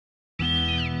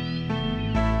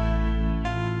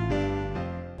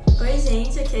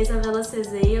gente, aqui é a Isabela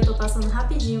CZ e eu tô passando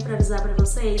rapidinho para avisar para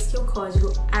vocês que o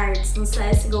código ARTS no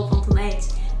csgo.net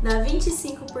dá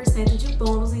 25% de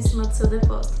bônus em cima do seu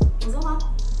depósito. Usa lá!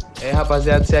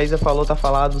 Rapaziada, se a Isa falou, tá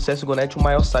falado, o CSGO.net é o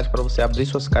maior site para você abrir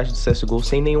suas caixas de CSGO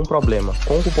sem nenhum problema.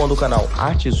 Com o cupom do canal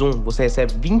ARTS1, você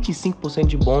recebe 25%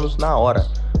 de bônus na hora.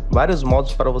 Vários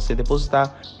modos para você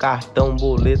depositar, cartão,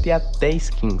 boleto e até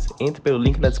skins. Entre pelo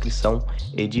link na descrição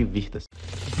e divirta-se.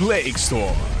 Play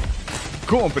Store.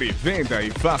 Compre, venda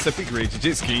e faça upgrade de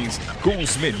skins com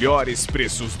os melhores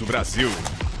preços do Brasil.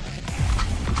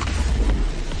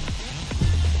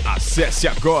 Acesse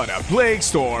agora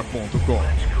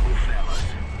playstore.com.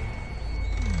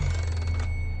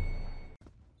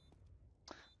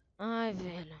 Ai,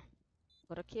 velho.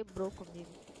 Agora quebrou comigo.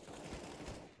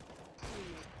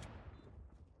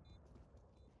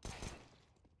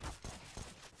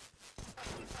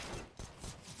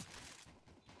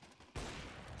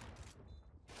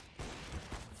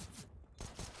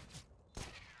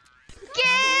 Que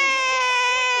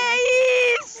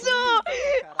isso?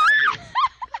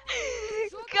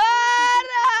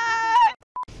 Cara!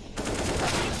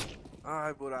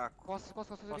 Ai, buraco. Costa.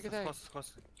 Costa.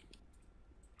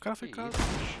 O cara foi em casa.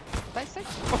 Tá isso aqui.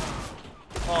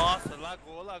 Nossa,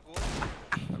 lagou. Lagou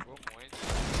muito.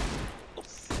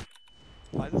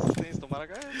 Faz assistência, tomara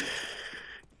HM.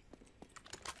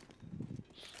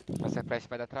 Essa flash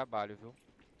vai dar trabalho, viu?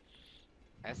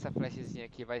 Essa flashzinha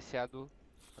aqui vai ser a do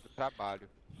trabalho.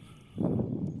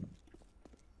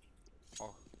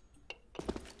 Ó.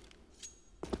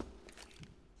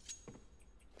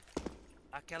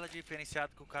 Aquela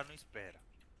diferenciada que o cara não espera.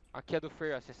 Aqui é do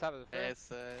Fer, ó. Você sabe do Fer?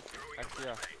 Essa. Aqui,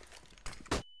 ó.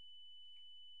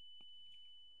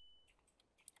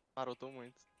 Marotou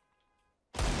muito.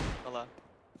 Olha lá.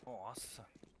 Nossa.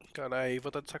 Cara, aí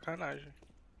vou tá de sacanagem.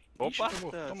 Opa! Ixi,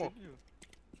 tomou.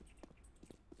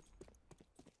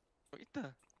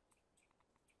 Eita.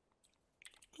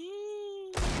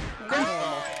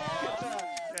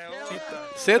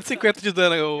 150 de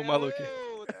dano, o maluco.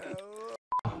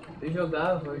 Eu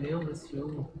jogava, eu lembro desse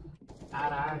jogo.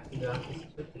 Caraca, que gráfico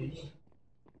super triste.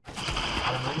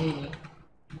 Era maneirinho.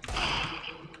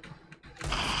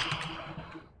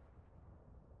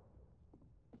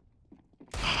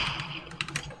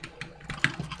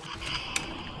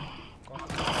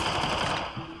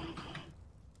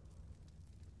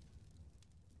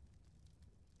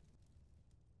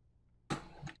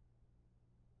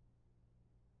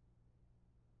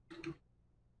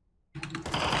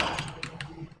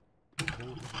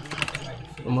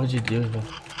 Pelo amor de Deus, velho.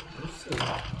 Não sei.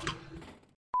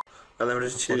 Eu lembro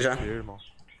de ti já.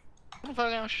 Não vai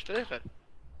ganhar um X3, velho.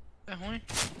 É ruim.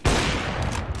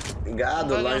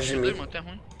 Gado, longe de mim. Mano, é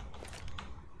ruim.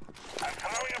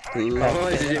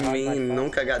 Longe de mim,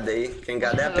 nunca gadei. Quem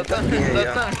gada é a Pitaquinha aí,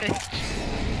 ó.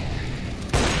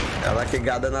 Ela que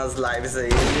gada nas lives aí,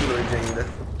 me ilude ainda.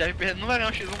 Deve perder, não vai ganhar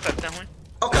um X1, cara, tá ruim.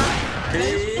 Ó o cara!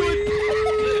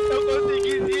 Eu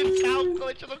consegui zicar o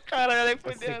coach do cara, ela aí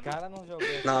foi dentro. Cara não jogou.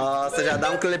 Nossa, já dá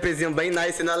um clipezinho bem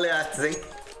nice no aleArts, hein?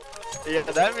 Ia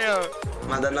dar mesmo.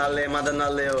 Manda na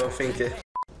Ale, ô Finker.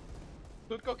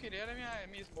 Tudo que eu queria era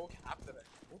minha smoke rápida, velho.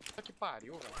 Puta que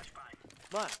pariu, velho.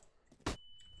 Mano.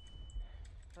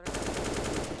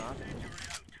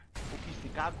 O que se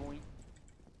cagou, hein?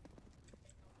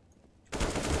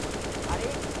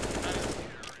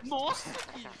 Nossa!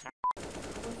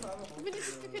 O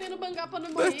Vinícius fica querendo bangar pra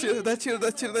não morrer. Dá tiro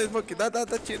na smoke. Dá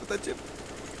tiro. Tinha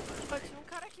um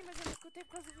cara aqui, mas eu não escutei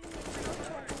por causa do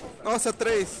Vinícius. Nossa,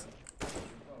 3.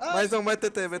 Mais um, vai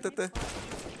TT.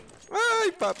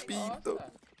 Ai, papito.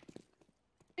 Nossa.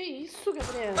 Que isso,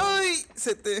 Gabriel? Ai,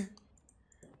 CT.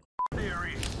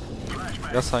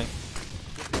 Já sai.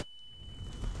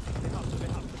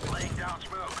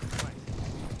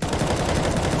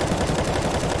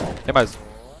 Tem mais.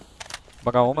 Vou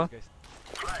pagar uma.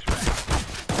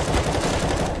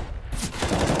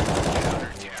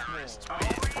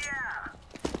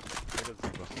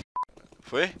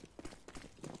 Foi?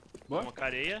 Boa. Uma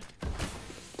careia.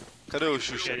 Cadê o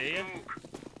Xuxa? Areia.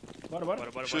 Bora.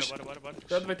 Bora.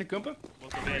 Cuidado, vai ter campa.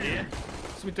 Vamos subir areia.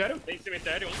 Cemitério. Tem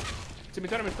cemitério, um.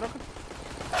 Cemitério, mas troca.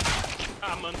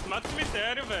 Ah, mano, mata o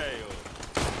cemitério, velho.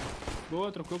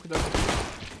 Boa, trocou, cuidado.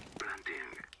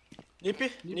 Nip.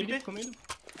 Comendo.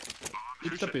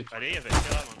 Nip tapete. Areia, velho,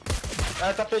 sei lá, mano.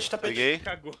 Ah, tapete. Peguei.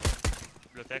 Cagou.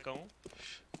 Biblioteca 1.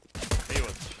 Meio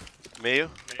outro.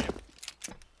 Meio.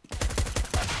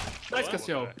 Traz,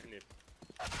 Cassiel.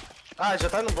 Ah, já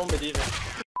tá no bomba ali, velho.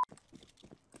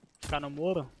 Ficar no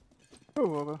muro? Eu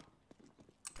vou, velho.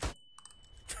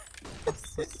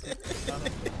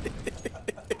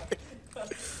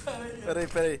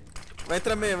 Peraí. Vai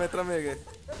entrar meio, vai entrar meio.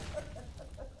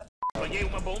 Apanhei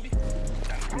uma bomba.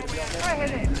 Vai,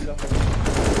 René.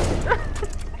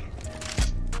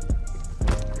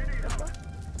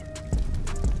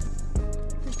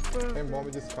 Tem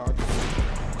bomba de scout.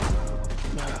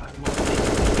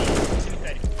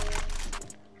 Cemitério.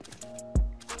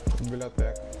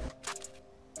 Biblioteca.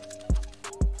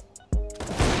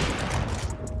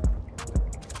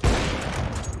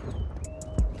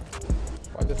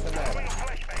 Pode acelerar.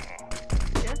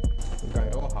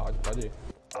 Ganhou o round, pode ir.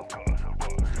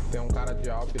 Tem um cara de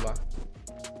Alp lá.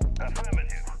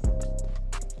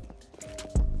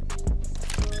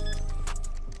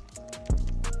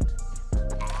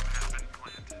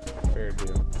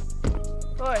 Perdeu.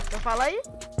 Oi, então fala aí.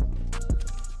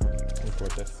 O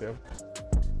corte é seu.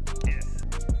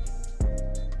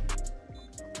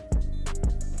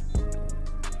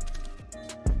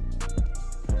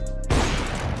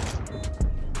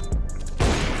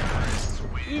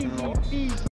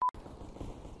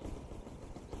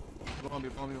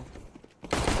 Bombe.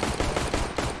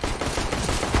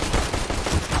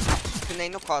 Nem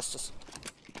no costas.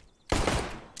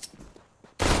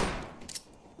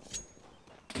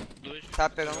 Tá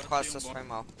pegando costas, foi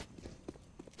mal.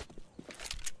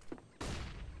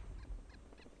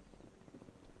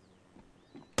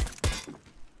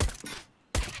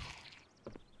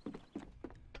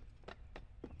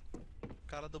 O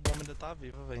cara do bomba ainda tá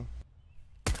vivo, velho.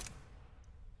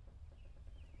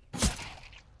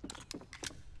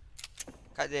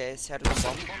 Cadê esse? Era do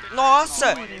bomba.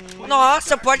 Nossa!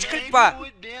 Nossa, pode clipar.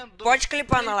 Pode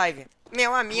clipar na live.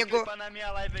 Meu amigo. Vou clipar na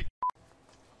minha live aqui.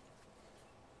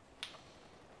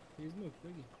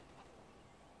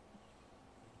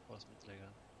 Posso me entregar.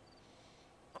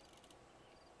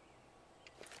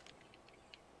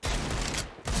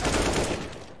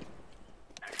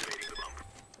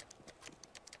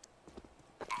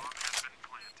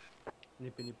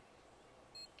 Nip.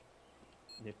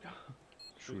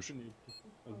 Xuxa.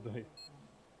 Os dois.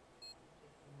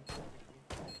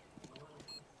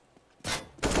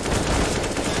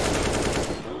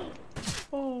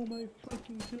 Oh my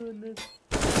fucking goodness.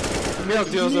 Meu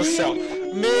Deus do céu.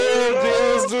 Meu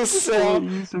Deus do céu.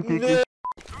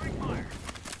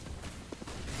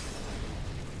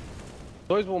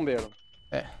 Dois bombeiros.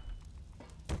 É.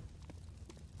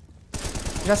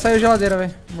 Já saiu geladeira,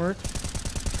 velho. Morto.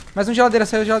 Mais um geladeira,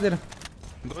 saiu geladeira.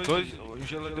 Dois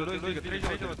liga, três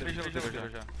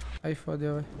geladeiras já. Aí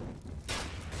fodeu, velho.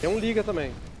 Tem um liga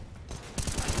também.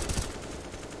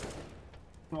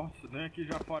 Nossa, vem aqui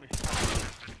já, fora,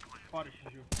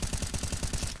 Gil.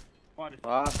 Fora.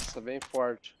 Nossa, bem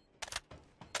forte.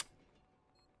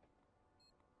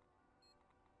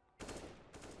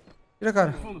 Tira,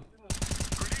 cara.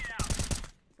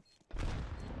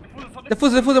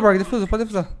 Defusa, Borg, defusa, pode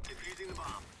defusar.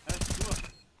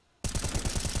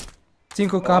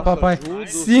 5K, papai.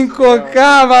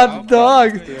 5K,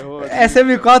 dog. Essa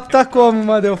M4 tá como,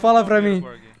 Madeu? Fala pra mim.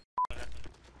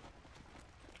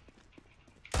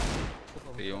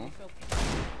 Peguei um.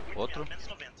 Outro.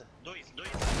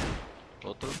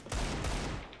 Outro.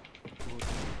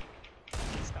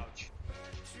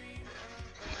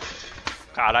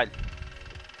 Caralho.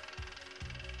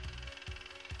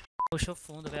 Puxou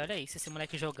fundo, velho. Olha isso, esse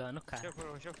moleque jogando, cara.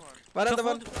 Varanda.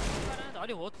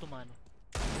 Olha o outro, mano.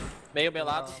 Meio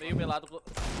melado.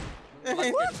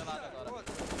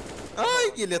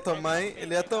 Ai, ele ia tomar, hein?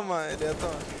 Ele ia tomar.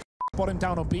 Bottom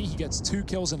down on B, he gets 2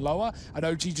 kills and lower, and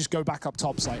OG just go back up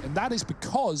top site. And that is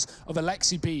because of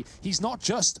Alexi B. He's not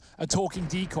just a talking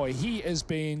decoy, he has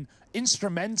been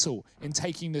instrumental in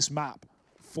taking this map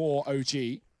for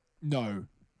OG. No.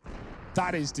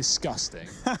 That is disgusting.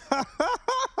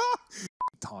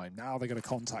 Time. Now they're going to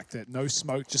contact it. No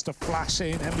smoke, just a flash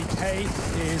in. MBK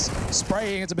is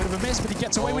spraying. It's a bit of a miss, but he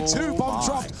gets away with 2. Bomb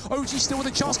dropped. OG still with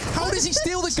a chance. How does he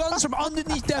steal the guns from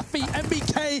underneath their feet?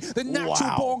 MBK, the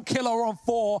natural born killer on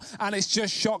 4, and it's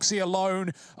just Shoxy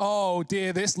alone. Oh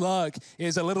dear, this lurk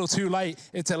is a little too late.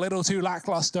 It's a little too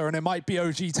lackluster, and it might be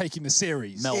OG taking the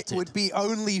series. It would be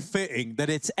only fitting that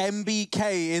it's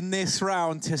MBK in this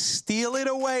round to steal it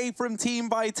away from Team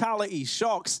Vitality.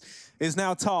 Shox is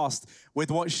now tasked with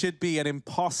what should be an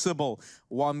impossible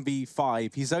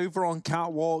 1v5. He's over on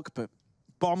Catwalk, but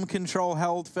bomb control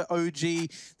held for OG.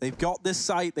 They've got the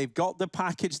site, they've got the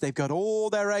package, they've got all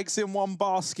their eggs in one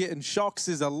basket, and Shox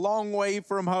is a long way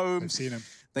from home. I've seen him.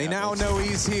 They now know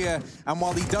he's here, and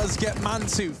while he does get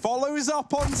Mantu, follows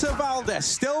up onto Valdez.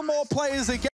 Still more players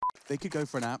again. They could go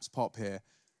for an apps pop here,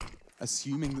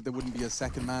 assuming that there wouldn't be a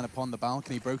second man upon the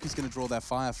balcony. Broky's going to draw their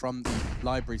fire from the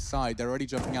library side. They're already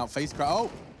jumping out face crack.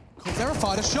 Oh, Coldzera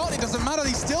fired a shot, it doesn't matter,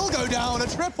 they still go down. A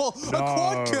triple, a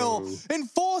quad kill. In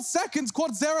 4 seconds,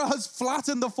 Coldzera has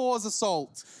flattened the Force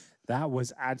assault. That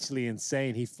was actually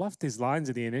insane. He fluffed his lines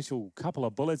in the initial couple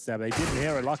of bullets there. They didn't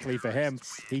hear it, luckily for him.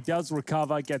 He does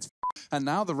recover, gets... And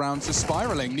now the rounds are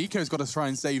spiraling. Nico's got to try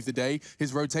and save the day.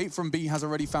 His rotate from B has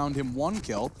already found him 1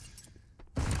 kill.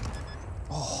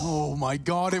 Oh my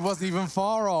God, it wasn't even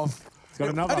far off. He's got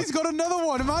another. And he's got another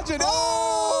one, imagine.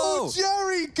 Oh,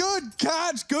 Jerry, good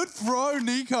catch, good throw,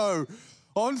 Nico.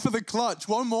 On for the clutch,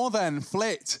 one more then,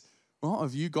 Flit. What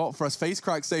have you got for us?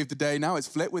 Facecrack saved the day, now it's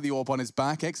Flit with the AWP on his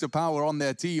back. Extra power on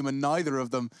their team, and neither of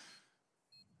them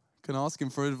can ask him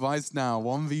for advice now.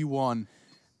 1v1.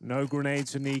 No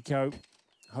grenades for Nico.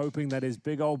 Hoping that his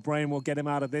big old brain will get him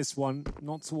out of this one.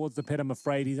 Not towards the pit, I'm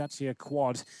afraid. He's actually a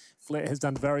quad. Flit has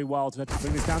done very well to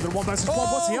bring this down to the 1 versus 1.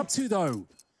 What's he up to, though?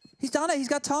 He's done it. He's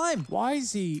got time. Why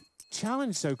is he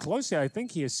challenged so closely? I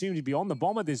think he assumed he'd be on the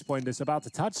bomb at this point, just about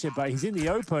to touch it, but he's in the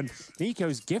open.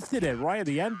 Nico's gifted it right at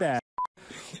the end there.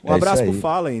 Um abraço pro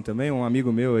Fallen também, um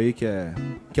amigo meu aí que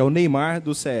é o Neymar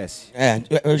do CS.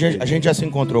 A gente já se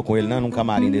encontrou com ele, né, num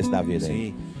camarim desse da vida.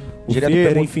 Sim. O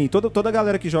Vire, enfim, toda a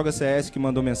galera que joga CS, que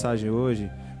mandou mensagem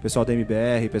hoje, pessoal da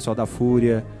MBR, pessoal da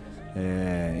Fúria,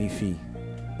 enfim,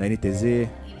 da NTZ,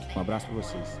 um abraço pra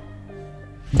vocês.